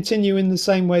it will continue in the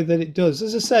same way that it does.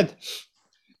 As I said,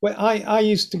 well, I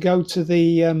used to go to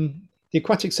the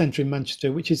aquatic centre in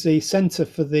Manchester, which is the centre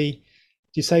for the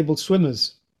disabled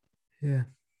swimmers, yeah,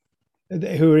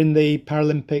 who are in the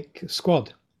Paralympic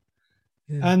squad.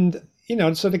 Yeah. And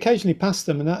so I'd occasionally pass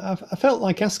them, and I felt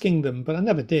like asking them, but I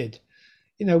never did.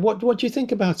 What do you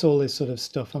think about all this sort of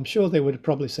stuff? I'm sure they would have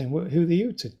probably said, well, who are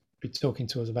you to be talking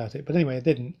to us about it? But anyway, I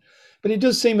didn't. But it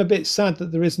does seem a bit sad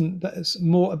that there isn't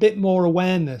a bit more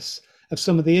awareness of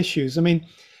some of the issues. I mean,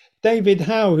 David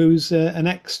Howe, who's an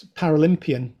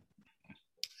ex-Paralympian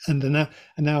and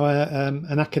now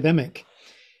an academic,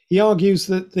 he argues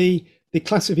that the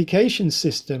classification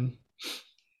system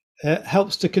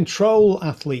helps to control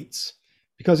athletes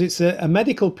because it's a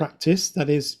medical practice that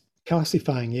is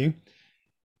classifying you,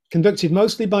 conducted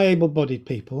mostly by able-bodied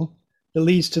people, that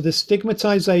leads to the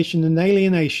stigmatization and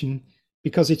alienation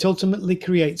because it ultimately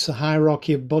creates a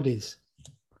hierarchy of bodies.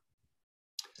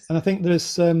 And I think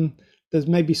there's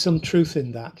maybe some truth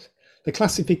in that. The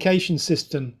classification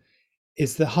system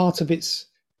is the heart of its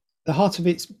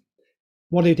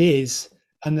what it is,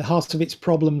 and the heart of its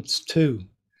problems too.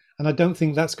 And I don't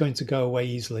think that's going to go away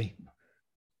easily.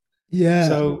 Yeah.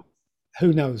 So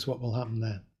who knows what will happen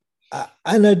there?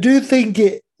 And I do think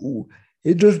it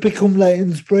does become like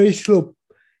inspiration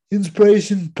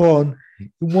porn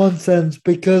in one sense,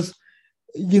 because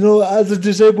as a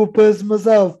disabled person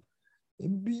myself,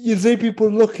 you see people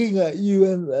looking at you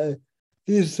and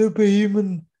these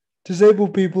superhuman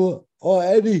disabled people or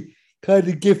any kind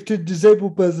of gifted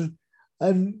disabled person,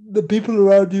 and the people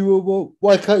around you will, well,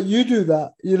 why can't you do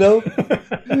that?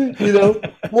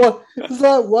 What it's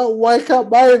like? Why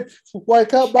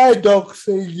can't my dog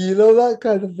sing? That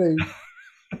kind of thing.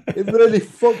 It really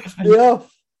fucks me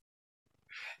off.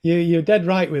 You're dead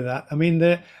right with that. I mean,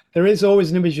 there is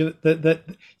always an image that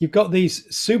you've got these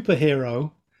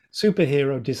superhero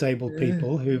disabled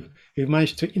people who've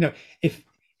managed to,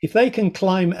 if they can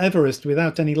climb Everest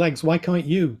without any legs, why can't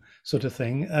you? Sort of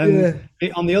thing. And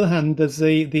on the other hand, there's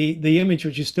the image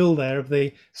which is still there of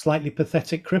the slightly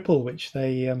pathetic cripple, which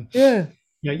they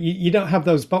you don't have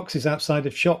those boxes outside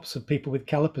of shops of people with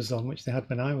calipers on, which they had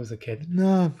when I was a kid.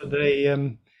 No, but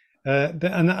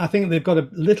and I think they've got a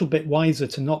little bit wiser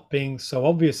to not being so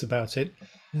obvious about it.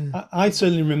 I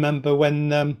certainly remember when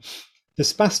the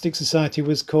Spastic Society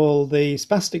was called the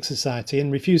Spastic Society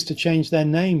and refused to change their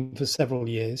name for several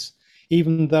years,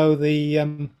 even though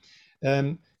the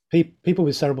people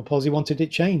with cerebral palsy wanted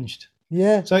it changed.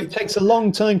 Yeah. So it takes a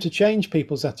long time to change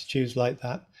people's attitudes like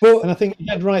that. And I think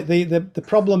you're right. The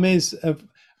problem is of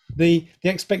the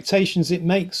expectations it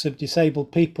makes of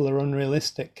disabled people are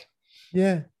unrealistic.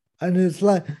 Yeah. And it's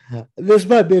like, this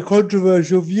might be a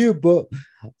controversial view, but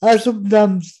I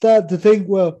sometimes start to think,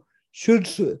 well, should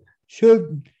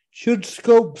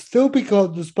Scope still be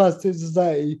called the Spastic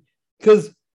Society?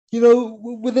 Because,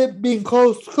 with it being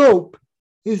called Scope,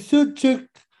 it's such a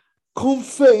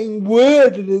comforting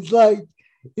word, and it's like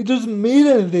it doesn't mean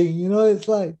anything. It's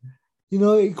like,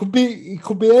 it could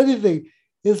be anything.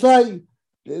 It's like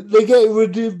they're getting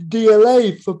rid of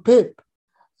DLA for PIP,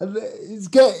 and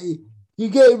you're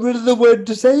getting rid of the word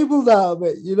disabled out of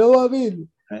it. You know what I mean?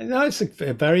 No, it's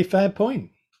a very fair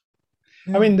point.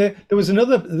 Yeah. I mean, there was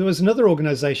another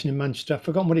organisation in Manchester. I've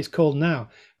forgotten what it's called now,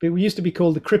 but it used to be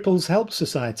called the Cripples Help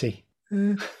Society.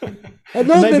 Maybe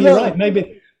you're right.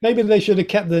 Maybe they should have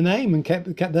kept their name and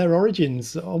kept their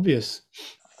origins obvious.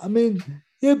 I mean,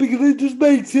 yeah, because it just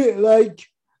makes it like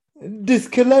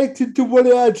disconnected to what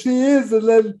it actually is, and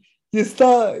then you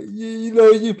start,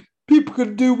 people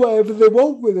can do whatever they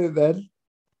want with it. Then,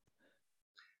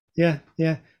 yeah.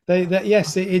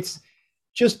 Yes, it's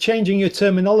just changing your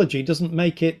terminology doesn't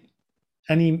make it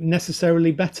any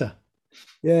necessarily better.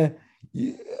 Yeah.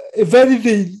 If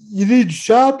anything, you need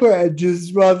sharper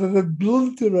edges rather than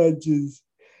blunter edges.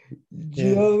 Do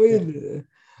you know what I mean?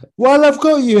 while I've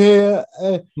got you here,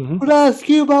 Mm-hmm. could I ask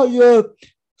you about your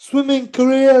swimming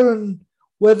career and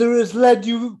whether it's led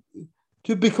you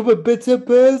to become a bitter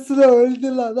person or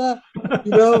anything like that?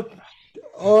 You know,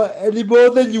 or any more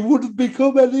than you would have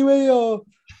become anyway, or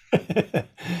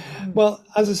Well,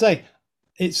 as I say,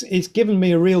 it's given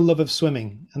me a real love of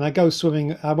swimming, and I go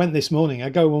swimming. I went this morning. I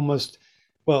go almost,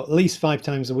 well, at least 5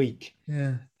 times a week,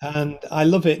 yeah, and I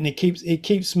love it. And it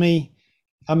keeps me.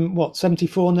 I'm what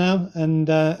 74 now, and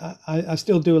I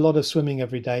still do a lot of swimming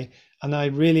every day, and I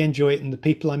really enjoy it. And the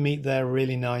people I meet there are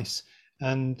really nice.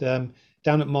 And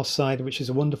down at Moss Side, which is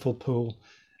a wonderful pool,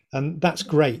 and that's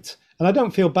great. And I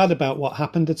don't feel bad about what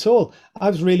happened at all. I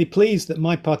was really pleased that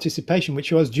my participation,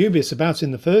 which I was dubious about in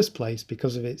the first place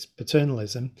because of its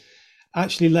paternalism,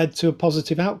 actually led to a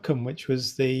positive outcome, which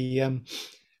was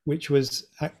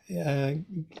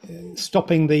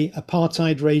stopping the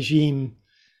apartheid regime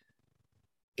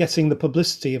getting the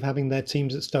publicity of having their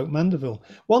teams at Stoke Mandeville.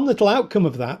 One little outcome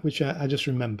of that, which I just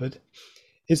remembered,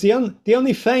 is the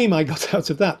only fame I got out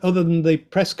of that, other than the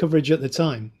press coverage at the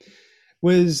time,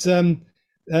 was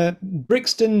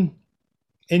Brixton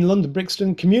in London,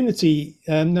 Brixton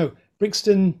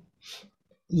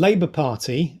Labour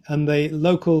Party and the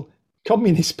local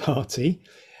Communist Party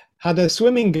had a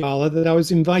swimming gala that I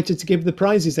was invited to give the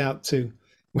prizes out to.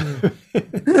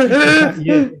 That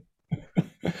year.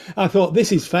 I thought,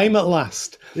 this is fame at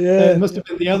last. yeah. It must have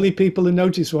been the only people who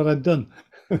noticed what I'd done.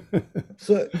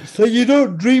 So you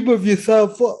don't dream of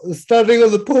yourself standing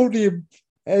on the podium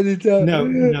anytime? No.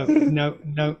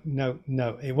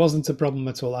 It wasn't a problem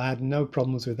at all. I had no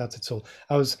problems with that at all.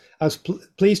 I was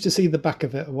pleased to see the back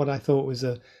of it. What I thought was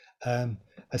a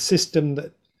system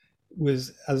that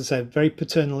was, as I said, very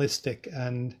paternalistic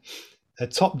and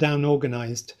top-down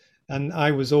organised. And I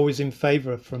was always in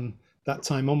favour from that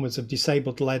time onwards of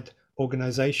disabled-led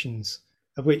organisations,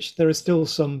 of which there are still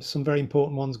some very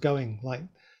important ones going, like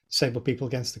Disabled People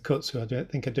Against the Cuts, who I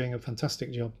think are doing a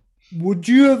fantastic job. Would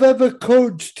you have ever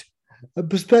coached a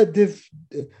prospective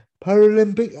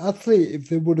Paralympic athlete if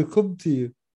they would have come to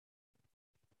you?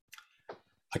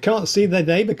 I can't see that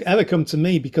they ever come to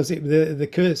me, because it would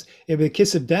be a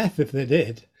kiss of death if they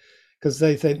did, because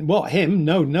they think, what, him?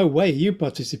 No way are you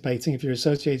participating if you're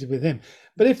associated with him.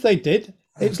 But if they did,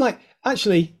 it was like,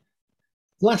 actually,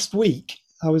 last week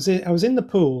I was in the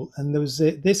pool, and there was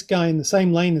this guy in the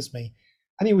same lane as me,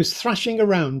 and he was thrashing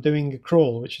around doing a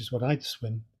crawl, which is what I'd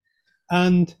swim.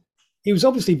 And he was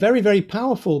obviously very, very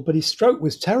powerful, but his stroke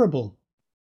was terrible.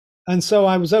 And so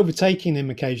I was overtaking him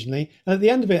occasionally. And at the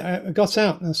end of it, I got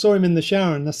out and I saw him in the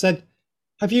shower, and I said,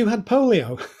 have you had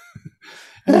polio?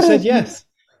 And he said, yes.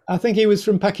 I think he was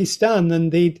from Pakistan,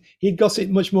 and he'd got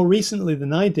it much more recently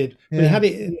than I did, but he had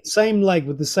it in the same leg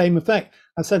with the same effect.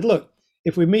 I said, look,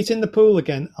 if we meet in the pool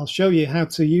again, I'll show you how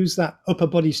to use that upper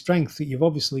body strength that you've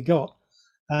obviously got,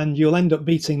 and you'll end up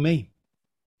beating me.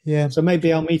 Yeah. So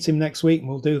maybe I'll meet him next week and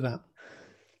we'll do that.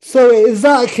 So is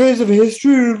that a case of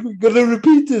history going to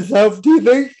repeat itself, do you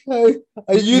think?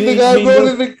 Are you the guy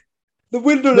rolling the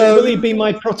window down? Will he be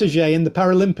my protege in the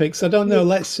Paralympics? I don't know.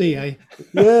 Let's see, eh?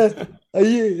 Yeah.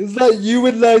 Is that you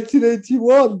in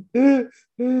 1981?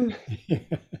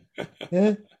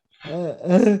 Yeah.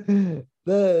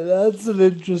 That's an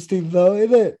interesting thought,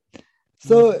 isn't it?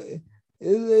 So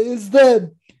is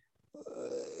there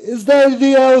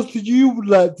anything else that you would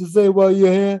like to say while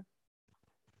you're here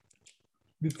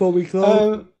before we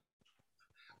close?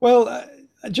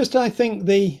 I think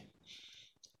the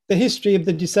history of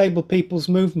the disabled people's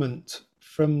movement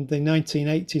from the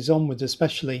 1980s onwards,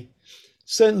 especially,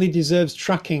 certainly deserves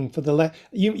tracking for the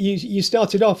you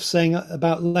started off saying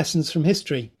about lessons from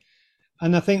history,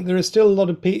 and I think there is still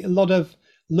a lot of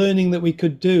learning that we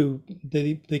could do.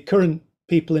 The current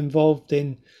people involved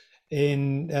in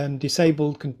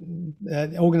disabled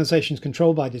organizations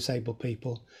controlled by disabled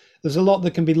people, there's a lot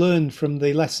that can be learned from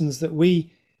the lessons that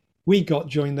we got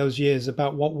during those years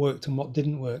about what worked and what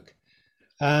didn't work.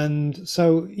 And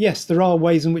so, yes, there are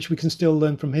ways in which we can still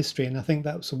learn from history, and I think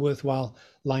that's a worthwhile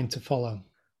line to follow.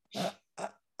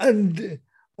 And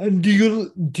do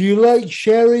you like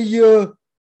sharing your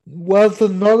wealth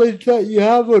of knowledge that you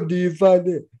have, or do you find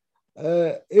it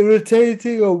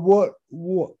irritating, or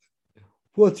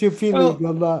what's your feeling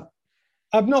on that?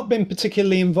 I've not been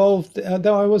particularly involved,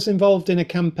 though I was involved in a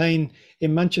campaign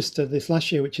in Manchester this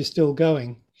last year, which is still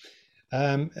going,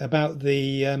 about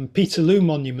the Peterloo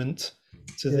Monument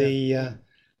to the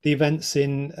events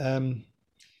in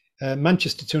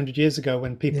Manchester 200 years ago,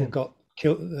 when people got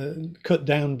cut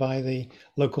down by the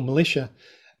local militia.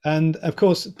 And of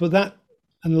course, but that,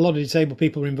 and a lot of disabled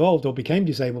people were involved or became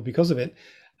disabled because of it.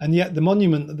 And yet the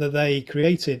monument that they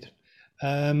created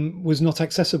was not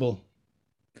accessible.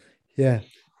 Yeah.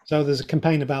 So there's a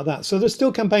campaign about that. So there's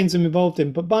still campaigns I'm involved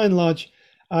in, but by and large,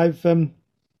 I've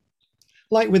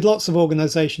like with lots of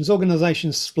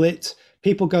organizations split,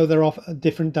 people go their off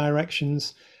different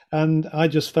directions, and I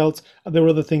just felt there were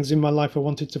other things in my life I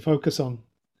wanted to focus on.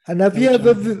 And have you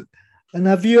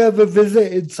ever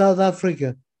visited South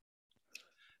Africa?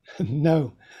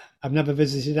 No, I've never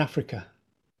visited Africa.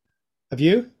 Have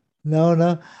you? No,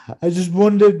 no. I just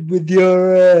wondered with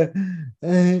your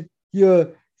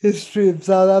history of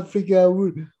South Africa. I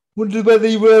wondered whether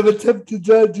you were ever tempted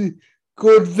to actually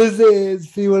go and visit it and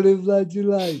see what it was actually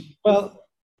like. Well,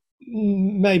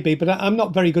 maybe, but I'm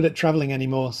not very good at traveling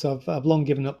anymore. So I've long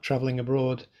given up traveling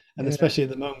abroad, and Yeah, especially at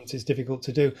the moment, it's difficult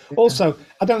to do. yeah, Also,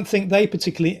 I don't think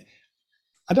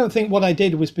what I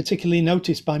did was particularly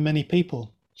noticed by many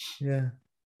people, yeah,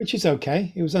 which is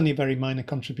okay. It was only a very minor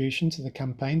contribution to the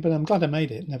campaign, but I'm glad I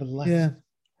made it nevertheless. yeah.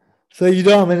 So you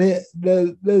don't have any.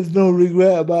 There's no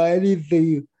regret about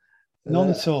anything. None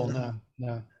at all. No,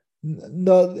 no,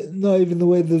 Not even the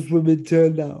way those women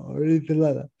turned out or anything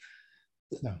like that.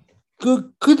 no.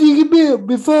 Could you give me,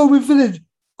 before we finish,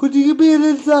 could you give me an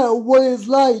insight on what it's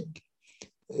like,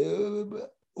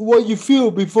 what you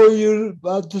feel before you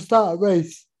have to start a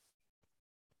race?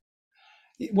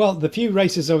 Well, the few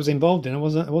races I was involved in, I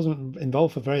wasn't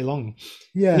involved for very long.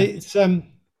 Yeah, But it's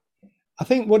I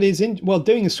think what is in well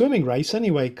doing a swimming race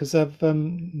anyway, because I've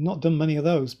not done many of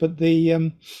those. But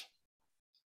I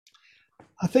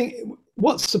think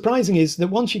what's surprising is that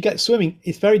once you get swimming,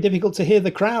 it's very difficult to hear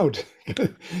the crowd because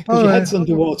all your right. head's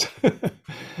underwater.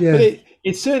 Yeah, But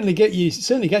it certainly gets your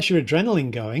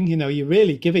adrenaline going. You know, you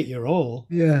really give it your all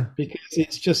yeah, because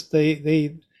it's just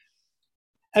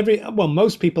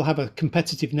most people have a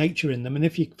competitive nature in them, and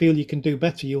if you feel you can do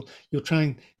better, you'll try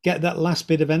and get that last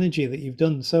bit of energy that you've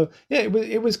done. So yeah,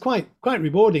 it was quite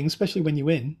rewarding, especially when you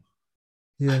win.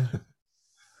 yeah.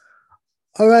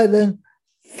 All right then.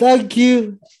 Thank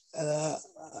you. Uh,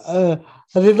 I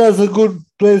think that's a good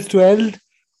place to end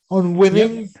on Yep.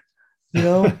 winning. You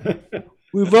know,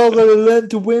 we've all got to learn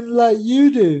to win like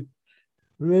you do.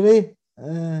 Really.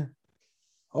 Or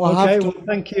have Okay, to. well,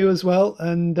 thank you as well,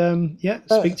 and yeah,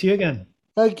 Uh, speak to you again.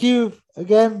 Thank you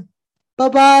again. Bye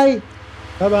bye.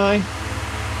 Bye bye.